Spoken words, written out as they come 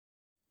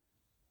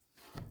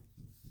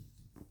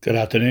Good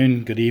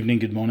afternoon, good evening,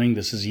 good morning.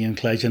 This is Ian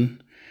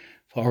Clayton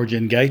for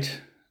Origin Gate.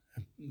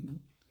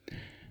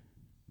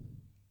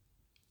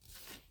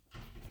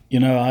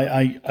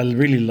 I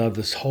really love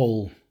this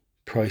whole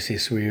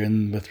process we're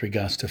in with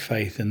regards to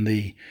faith and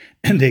the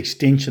and the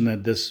extension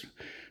that this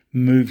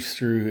moves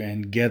through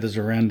and gathers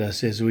around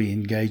us as we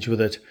engage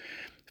with it.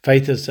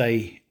 Faith is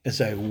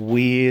a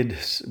weird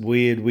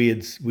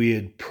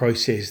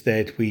process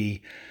that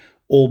we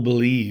all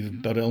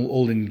believe, but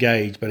all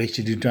engage, but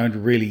actually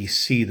don't really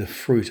see the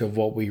fruit of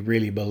what we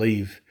really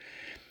believe.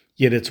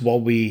 Yet it's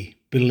what we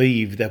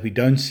believe that we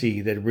don't see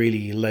that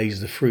really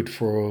lays the fruit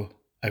for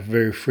a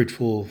very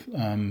fruitful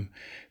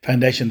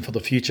foundation for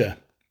the future.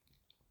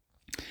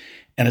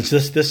 And it's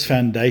this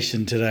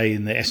foundation today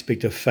in the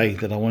aspect of faith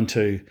that I want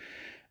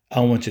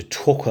to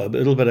talk a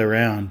little bit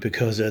around,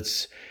 because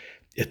it's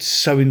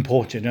so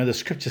important. The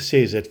scripture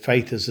says that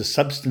faith is the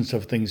substance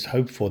of things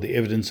hoped for, the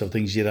evidence of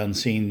things yet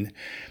unseen.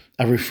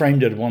 I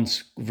reframed it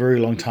once a very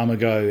long time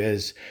ago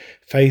as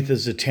faith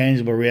is the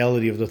tangible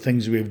reality of the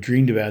things we have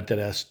dreamed about that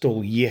are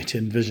still yet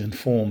in vision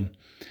form.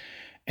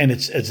 And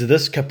it's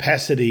this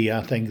capacity,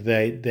 I think,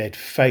 that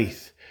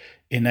faith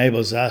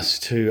enables us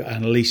to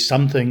unleash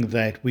something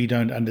that we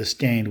don't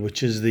understand,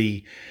 which is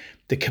the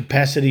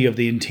capacity of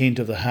the intent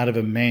of the heart of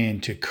a man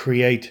to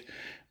create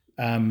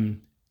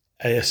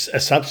a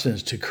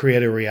substance, to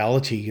create a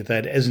reality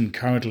that isn't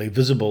currently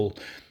visible,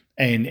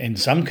 and in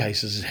some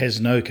cases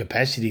has no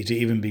capacity to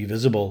even be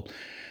visible.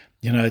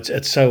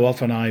 It's so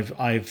often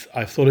I've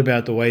thought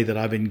about the way that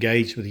I've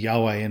engaged with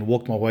Yahweh and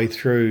walked my way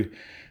through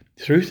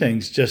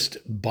things just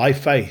by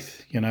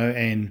faith.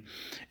 And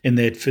in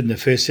the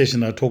first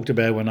session I talked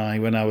about when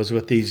I was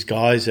with these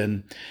guys,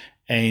 and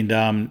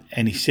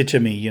he said to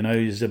me,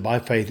 is it by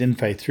faith, in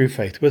faith, through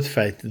faith, with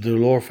faith, the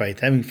law of faith,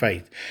 having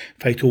faith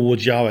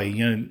towards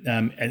Yahweh,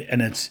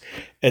 and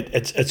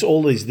it's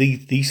all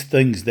these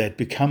things that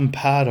become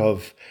part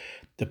of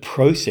the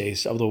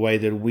process of the way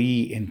that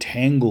we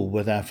entangle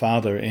with our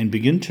Father and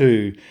begin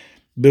to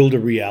build a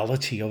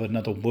reality of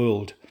another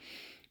world.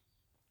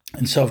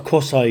 And so, of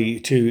course,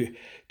 to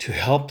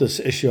help this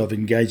issue of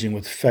engaging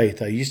with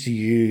faith, I used to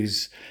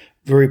use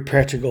very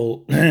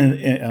practical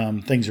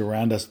things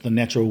around us, the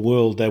natural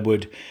world, that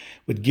would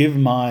give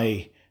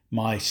my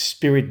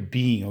spirit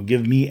being, or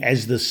give me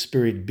as the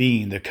spirit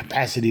being, the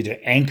capacity to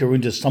anchor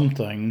into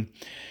something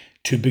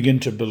to begin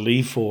to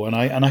believe for. And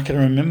I can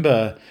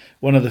remember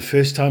one of the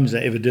first times I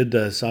ever did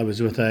this. I was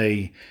with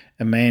a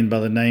man by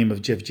the name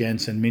of Jeff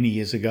Jansen many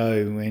years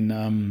ago,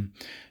 when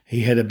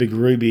he had a big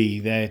ruby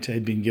that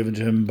had been given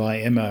to him by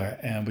Emma,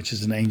 which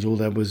is an angel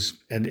that was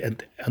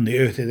on the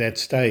earth at that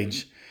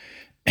stage.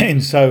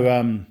 And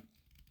so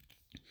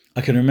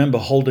I can remember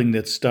holding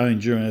that stone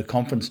during a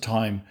conference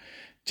time.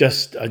 I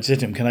said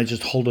to him, can I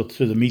just hold it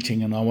through the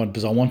meeting?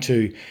 Because I want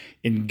to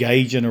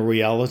engage in a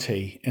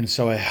reality. And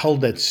so I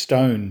held that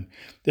stone.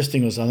 This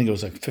thing was, I think it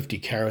was like 50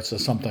 carats or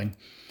something.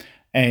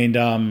 And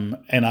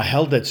I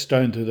held that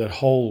stone through that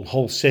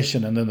whole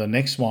session. And then the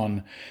next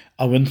one,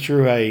 I went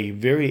through a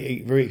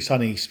very, very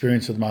exciting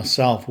experience with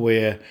myself,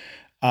 where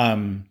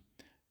the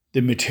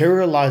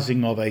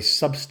materializing of a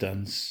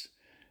substance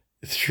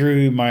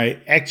through my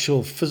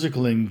actual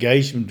physical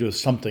engagement with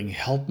something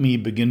helped me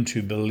begin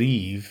to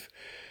believe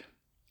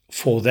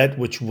for that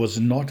which was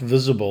not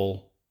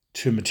visible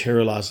to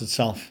materialize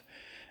itself.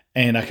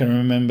 And I can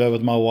remember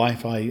with my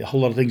wife, a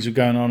whole lot of things were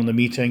going on in the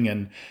meeting,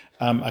 and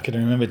I can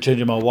remember turning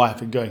to my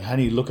wife and going,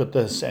 honey, look at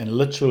this. And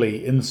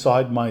literally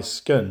inside my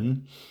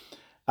skin,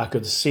 I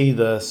could see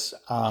this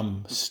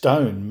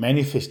stone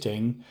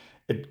manifesting.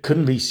 It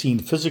couldn't be seen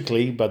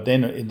physically, but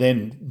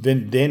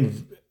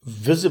then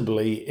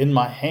visibly in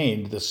my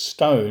hand, the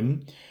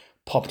stone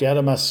popped out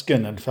of my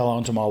skin and fell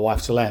onto my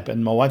wife's lap.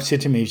 And my wife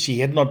said to me, if she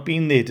had not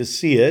been there to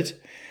see it,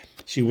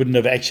 she wouldn't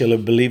have actually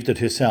believed it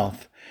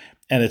herself.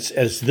 And it's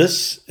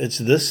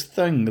this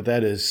thing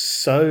that is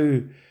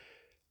so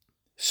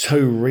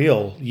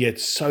real, yet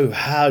so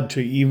hard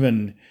to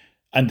even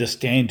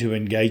understand, to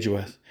engage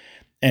with.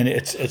 And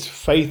it's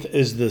faith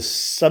is the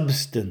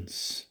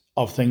substance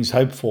of things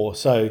hoped for.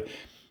 So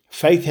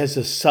faith has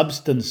a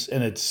substance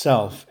in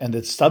itself, and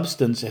that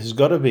substance has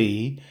got to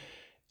be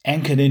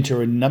anchored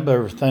into a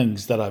number of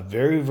things that are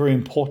very, very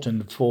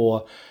important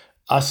for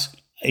us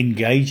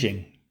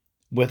engaging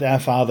with our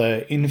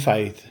Father in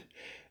faith,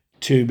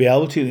 to be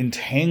able to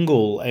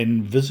entangle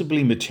and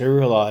visibly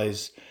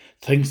materialize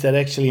things that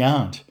actually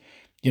aren't.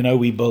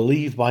 We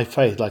believe by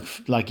faith,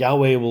 like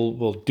Yahweh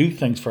will do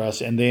things for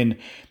us, and then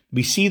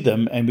we see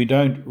them and we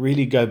don't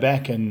really go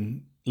back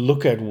and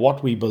look at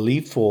what we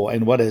believe for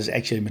and what has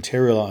actually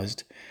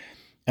materialized.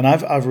 And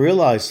I've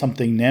realized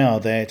something now,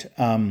 that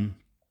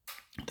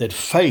that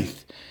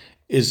faith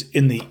is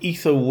in the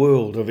ether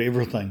world of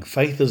everything.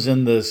 Faith is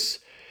in this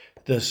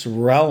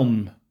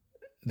realm.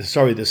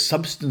 The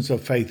substance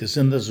of faith is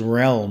in this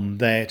realm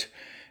that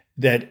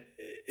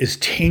is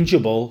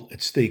tangible.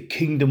 It's the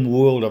kingdom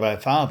world of our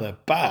Father,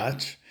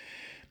 but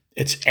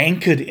it's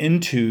anchored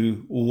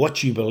into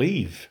what you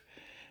believe.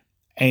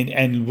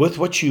 And with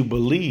what you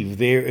believe,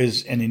 there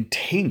is an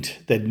intent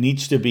that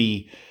needs to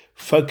be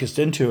focused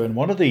into. And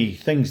one of the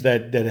things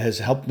that has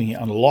helped me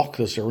unlock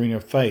this arena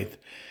of faith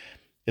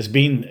has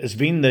been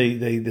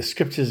the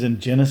scriptures in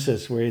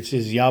Genesis where it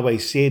says Yahweh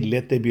said,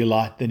 "Let there be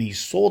light." Then he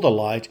saw the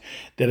light,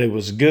 that it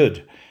was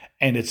good.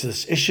 And it's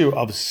this issue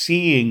of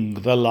seeing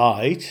the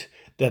light,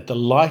 that the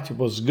light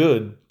was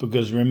good,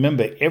 because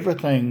remember,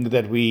 everything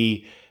that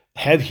we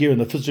have here in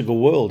the physical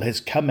world has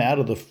come out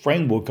of the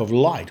framework of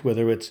light,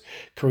 whether it's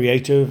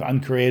creative,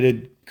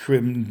 uncreated,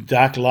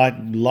 dark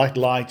light,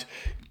 light,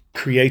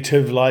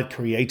 creative light,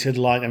 created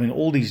light. I mean,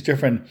 all these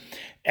different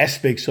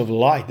aspects of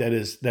light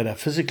that are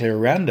physically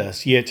around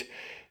us, yet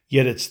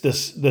it's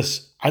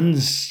this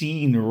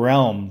unseen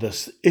realm,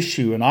 this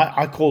issue, and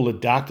I call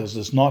it darkness.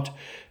 It's not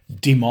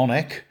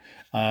demonic.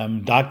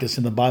 Darkness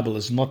in the Bible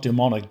is not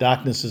demonic.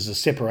 Darkness is a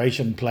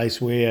separation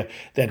place where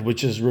that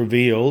which is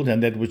revealed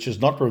and that which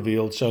is not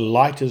revealed. So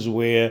light is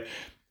where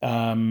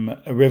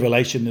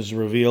revelation is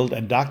revealed,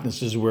 and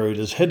darkness is where it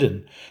is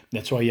hidden.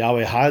 That's why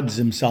Yahweh hides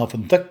himself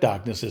in thick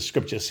darkness, as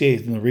scripture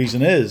says. And the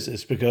reason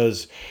is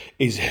because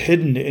he's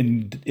hidden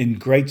in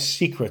great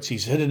secrets.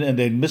 He's hidden in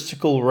a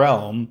mystical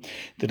realm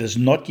that is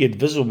not yet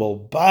visible,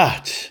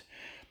 but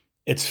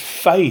it's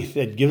faith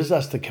that gives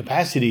us the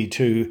capacity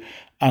to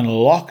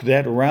unlock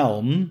that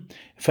realm.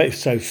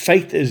 So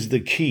faith is the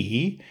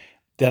key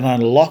that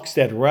unlocks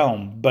that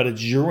realm, but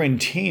it's your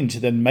intent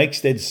that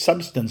makes that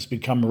substance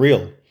become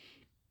real.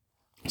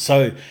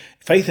 So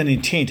faith and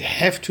intent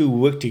have to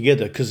work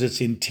together, because it's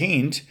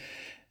intent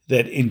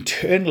that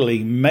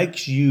internally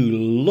makes you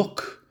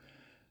look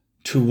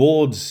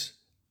towards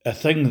a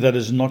thing that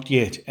is not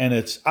yet. And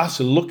it's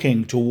us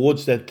looking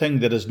towards that thing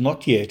that is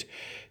not yet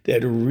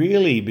that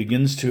really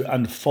begins to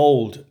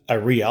unfold a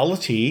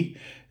reality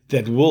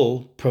that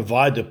will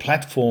provide the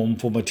platform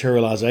for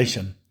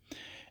materialization.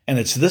 And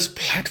it's this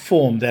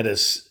platform that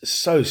is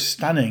so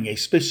stunning,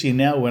 especially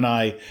now when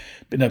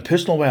in a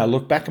personal way, I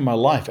look back in my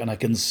life and I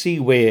can see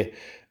where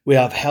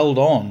I've held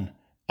on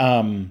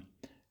to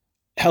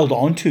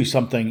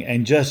something,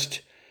 and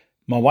just,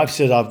 my wife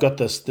said, I've got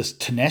this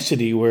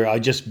tenacity where I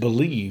just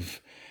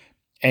believe,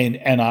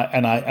 and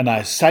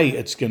I say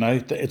it's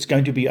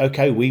going to be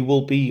okay. We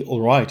will be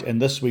all right, and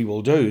this we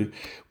will do,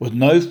 with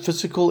no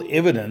physical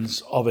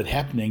evidence of it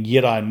happening.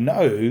 Yet I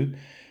know,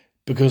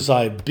 because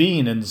I've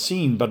been and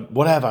seen. But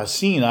what have I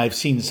seen? I've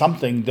seen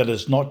something that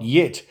is not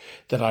yet,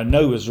 that I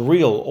know is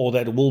real, or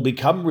that will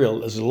become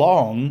real, as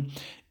long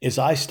as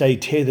I stay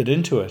tethered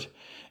into it.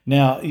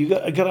 Now, you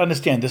got to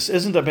understand, this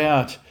isn't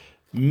about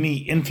me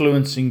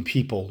influencing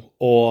people,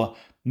 or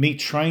me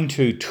trying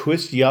to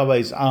twist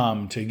Yahweh's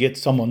arm to get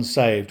someone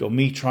saved, or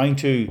me trying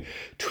to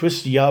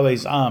twist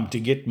Yahweh's arm to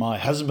get my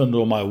husband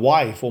or my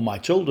wife or my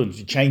children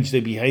to change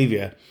their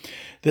behavior.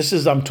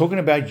 I'm talking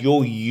about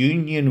your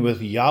union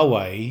with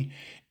Yahweh,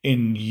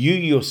 in you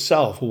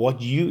yourself,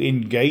 what you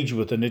engage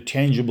with in a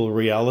tangible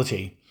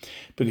reality.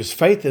 Because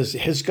faith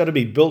has got to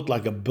be built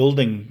like a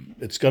building.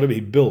 It's got to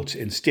be built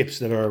in steps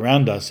that are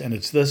around us. And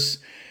it's this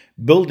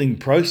building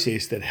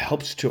process that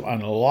helps to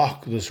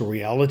unlock this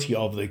reality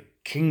of the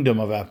kingdom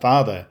of our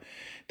Father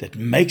that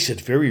makes it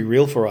very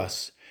real for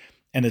us.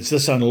 And it's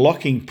this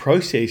unlocking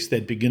process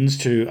that begins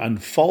to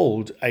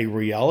unfold a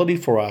reality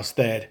for us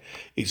that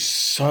is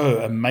so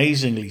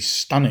amazingly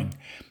stunning.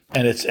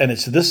 And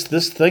it's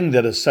this thing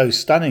that is so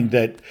stunning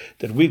that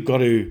we've got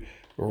to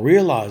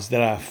realize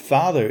that our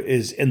Father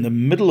is in the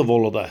middle of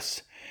all of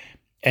this.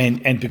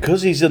 And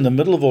because he's in the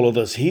middle of all of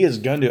this, he is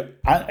going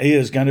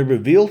to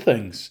reveal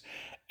things.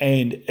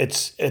 And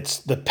it's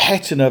the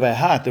pattern of our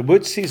heart. The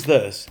word says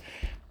this,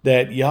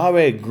 that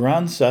Yahweh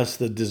grants us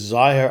the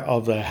desire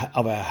of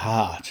our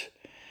heart.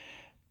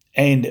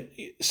 And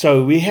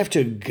so we have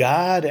to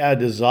guard our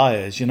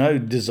desires.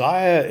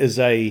 Desire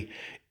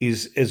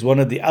is one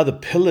of the other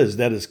pillars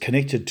that is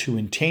connected to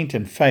intent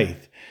and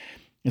faith.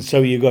 And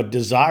so you've got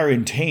desire,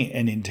 intent,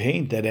 and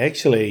intent that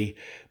actually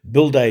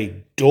build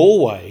a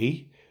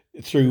doorway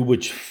through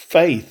which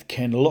faith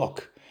can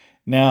look.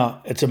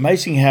 Now, it's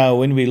amazing how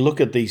when we look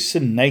at the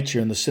sin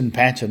nature and the sin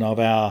pattern of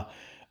our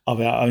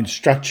own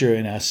structure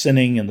and our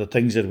sinning and the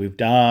things that we've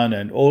done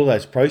and all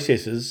those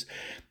processes,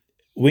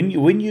 when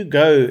you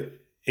go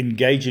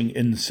engaging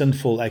in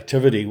sinful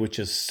activity, which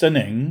is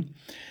sinning,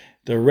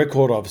 the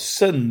record of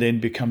sin then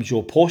becomes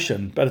your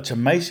portion. But it's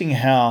amazing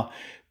how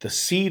the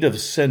seed of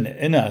sin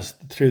in us,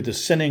 through the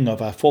sinning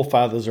of our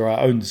forefathers or our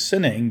own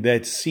sinning,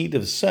 that seed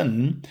of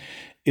sin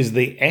is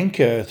the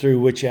anchor through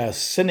which our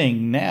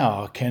sinning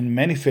now can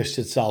manifest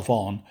itself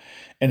on.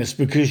 And it's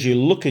because you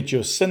look at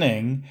your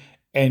sinning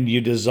and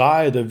you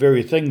desire the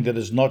very thing that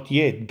is not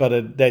yet,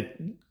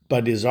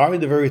 by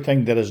desiring the very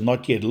thing that is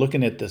not yet,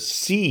 looking at the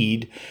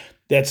seed,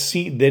 that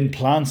seed then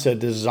plants a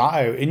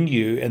desire in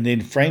you and then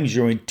frames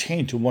your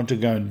intent to want to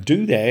go and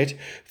do that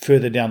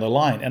further down the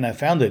line. And I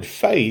found that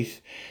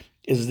faith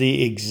is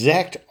the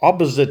exact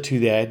opposite to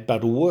that,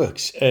 but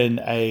works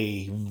in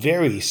a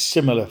very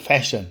similar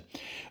fashion,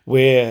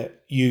 where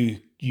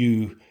you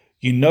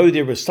know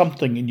there is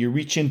something and you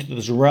reach into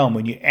this realm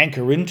and you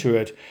anchor into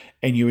it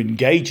and you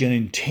engage in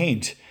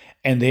intent,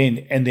 and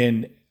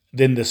then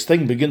this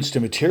thing begins to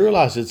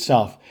materialize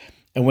itself.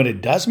 And when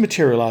it does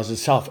materialize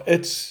itself,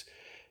 it's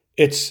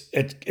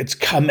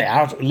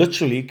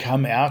literally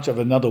come out of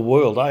another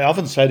world. I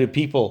often say to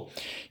people,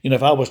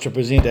 if I was to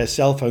present a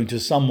cell phone to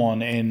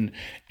someone in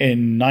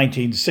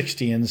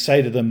 1960 and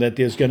say to them that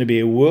there's going to be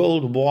a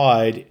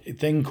worldwide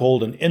thing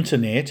called an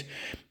internet,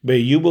 where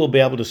you will be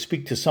able to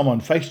speak to someone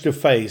face to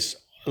face,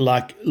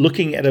 like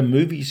looking at a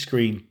movie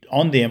screen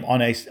on them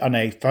on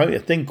a phone, a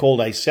thing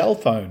called a cell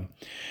phone.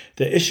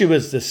 The issue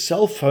is the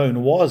cell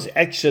phone was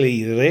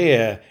actually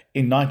there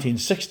in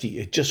 1960.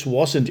 It just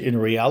wasn't in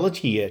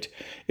reality yet.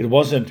 It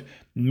wasn't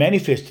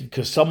manifested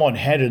because someone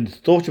hadn't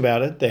thought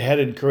about it. They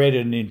hadn't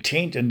created an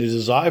intent and a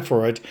desire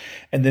for it,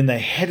 and then they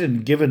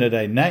hadn't given it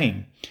a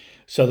name.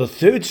 So the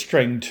third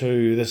string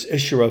to this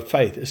issue of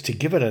faith is to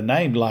give it a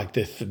name. Like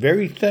the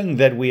very thing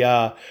that we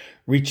are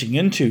reaching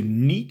into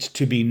needs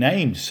to be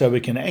named so we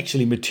can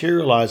actually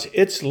materialize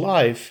its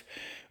life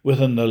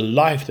within the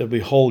life that we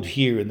hold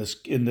here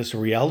in this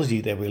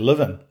reality that we live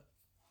in.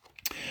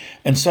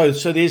 And so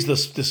there's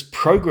this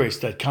progress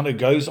that kind of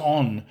goes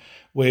on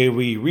where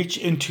we reach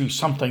into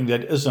something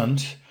that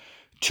isn't,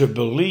 to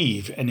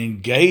believe and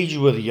engage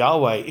with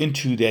Yahweh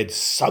into that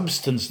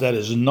substance that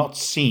is not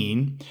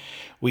seen.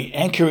 We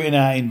anchor in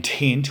our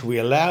intent. We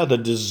allow the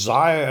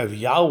desire of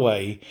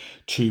Yahweh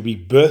to be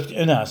birthed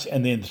in us.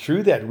 And then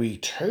through that, we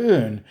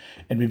turn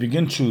and we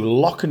begin to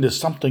lock into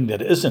something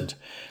that isn't.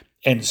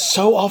 And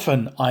so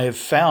often I have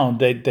found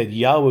that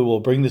Yahweh will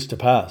bring this to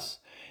pass.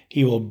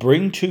 He will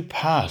bring to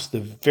pass the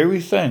very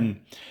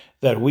thing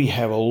that we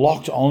have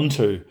locked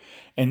onto.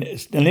 And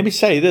let me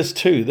say this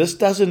too. This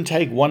doesn't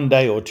take 1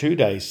 day or 2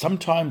 days.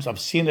 Sometimes I've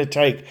seen it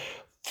take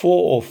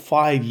 4 or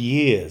 5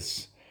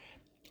 years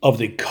of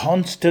the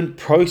constant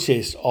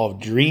process of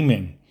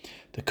dreaming,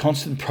 the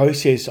constant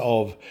process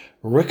of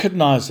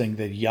recognizing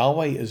that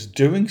Yahweh is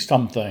doing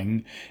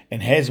something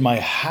and has my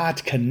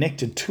heart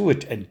connected to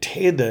it and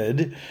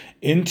tethered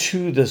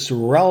into this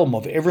realm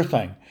of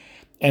everything.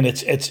 And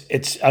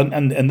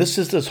this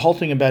is this whole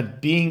thing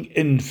about being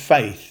in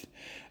faith.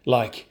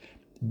 Like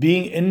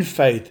being in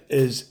faith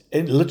is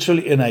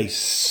literally in a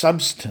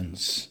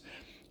substance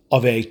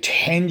of a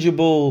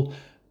tangible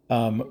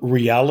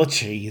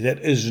reality that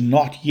is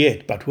not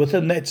yet, but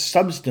within that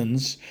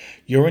substance,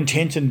 your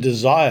intent and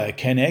desire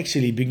can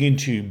actually begin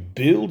to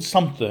build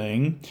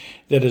something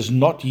that is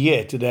not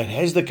yet, that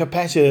has the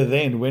capacity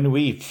then, when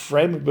we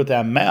frame it with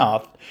our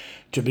mouth,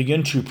 to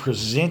begin to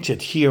present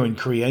it here in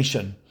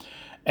creation.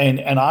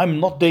 And I'm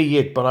not there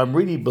yet, but I'm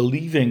really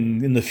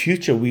believing in the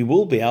future we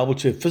will be able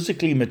to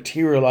physically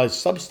materialize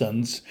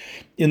substance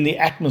in the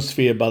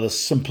atmosphere by the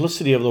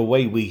simplicity of the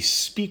way we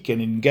speak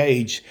and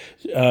engage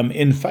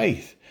in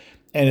faith.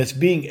 And it's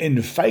being in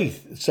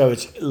faith. So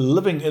it's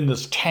living in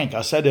this tank.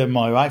 I say to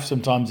my wife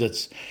sometimes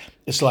it's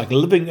like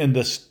living in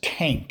this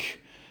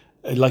tank.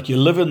 Like you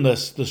live in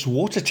this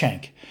water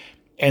tank.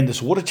 And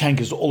this water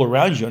tank is all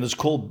around you. And it's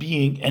called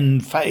being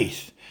in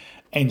faith.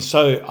 And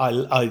so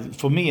I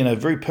for me, in a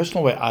very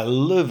personal way, I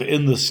live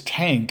in this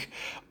tank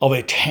of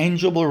a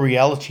tangible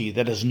reality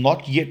that is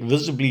not yet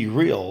visibly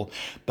real,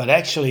 but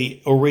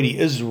actually already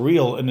is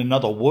real in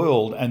another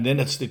world. And then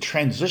it's the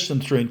transition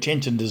through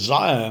intent and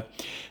desire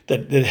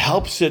that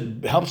helps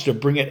to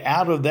bring it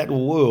out of that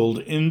world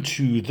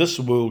into this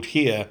world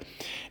here.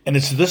 And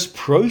it's this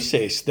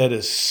process that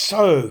is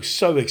so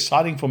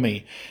exciting for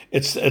me.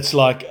 It's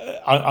like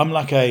I'm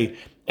like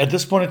at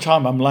this point in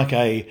time, I'm like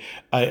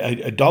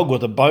a dog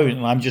with a bone,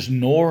 and I'm just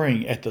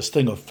gnawing at this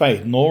thing of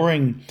faith,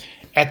 gnawing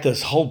at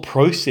this whole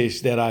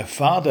process that our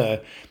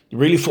Father,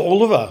 really for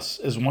all of us,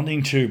 is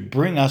wanting to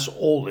bring us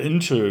all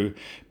into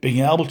being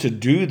able to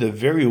do the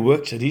very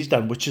works that He's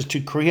done, which is to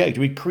create.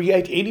 We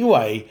create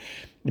anyway.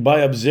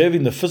 By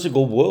observing the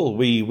physical world,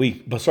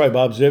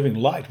 by observing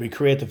light, we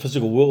create the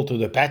physical world through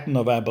the pattern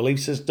of our belief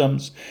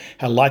systems,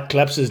 how light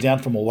collapses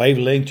down from a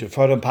wavelength to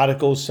photon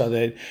particles,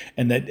 and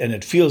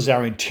it feels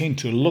our intent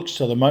to look.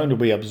 So the moment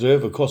we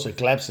observe, of course, it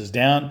collapses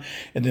down,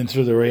 and then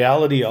through the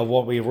reality of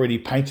what we've already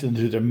painted and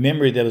through the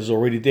memory that is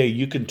already there,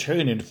 you can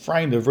turn and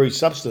frame the very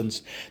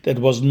substance that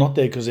was not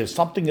there. Because if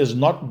something is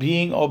not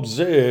being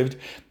observed,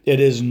 it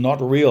is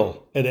not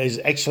real. It is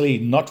actually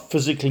not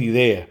physically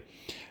there.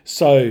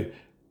 So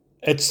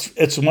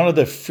it's one of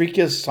the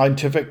freakiest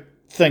scientific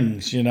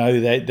things,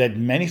 that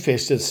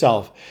manifests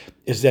itself,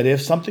 is that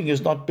if something is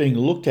not being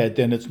looked at,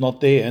 then it's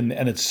not there. And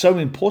it's so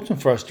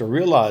important for us to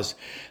realize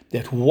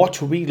that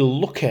what we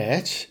look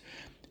at,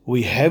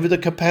 we have the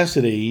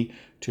capacity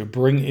to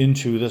bring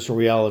into this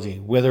reality,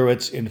 whether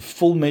it's in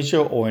full measure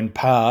or in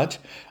part.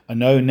 I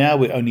know now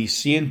we only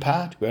see in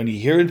part, we only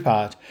hear in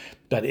part,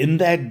 but in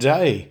that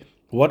day,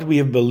 what we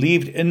have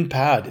believed in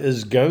part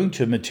is going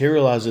to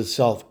materialize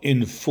itself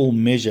in full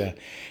measure.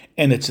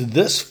 And it's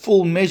this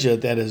full measure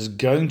that is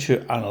going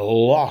to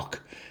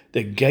unlock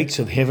the gates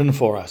of heaven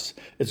for us.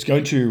 It's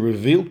going to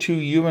reveal to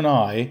you and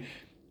I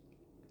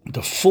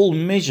the full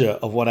measure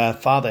of what our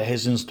Father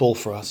has in store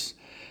for us.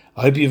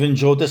 I hope you've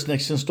enjoyed this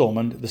next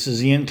installment. This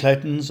is Ian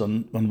Clayton's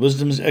on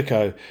Wisdom's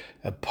Echo,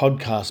 a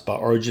podcast by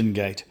Origin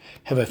Gate.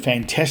 Have a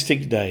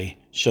fantastic day.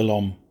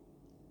 Shalom.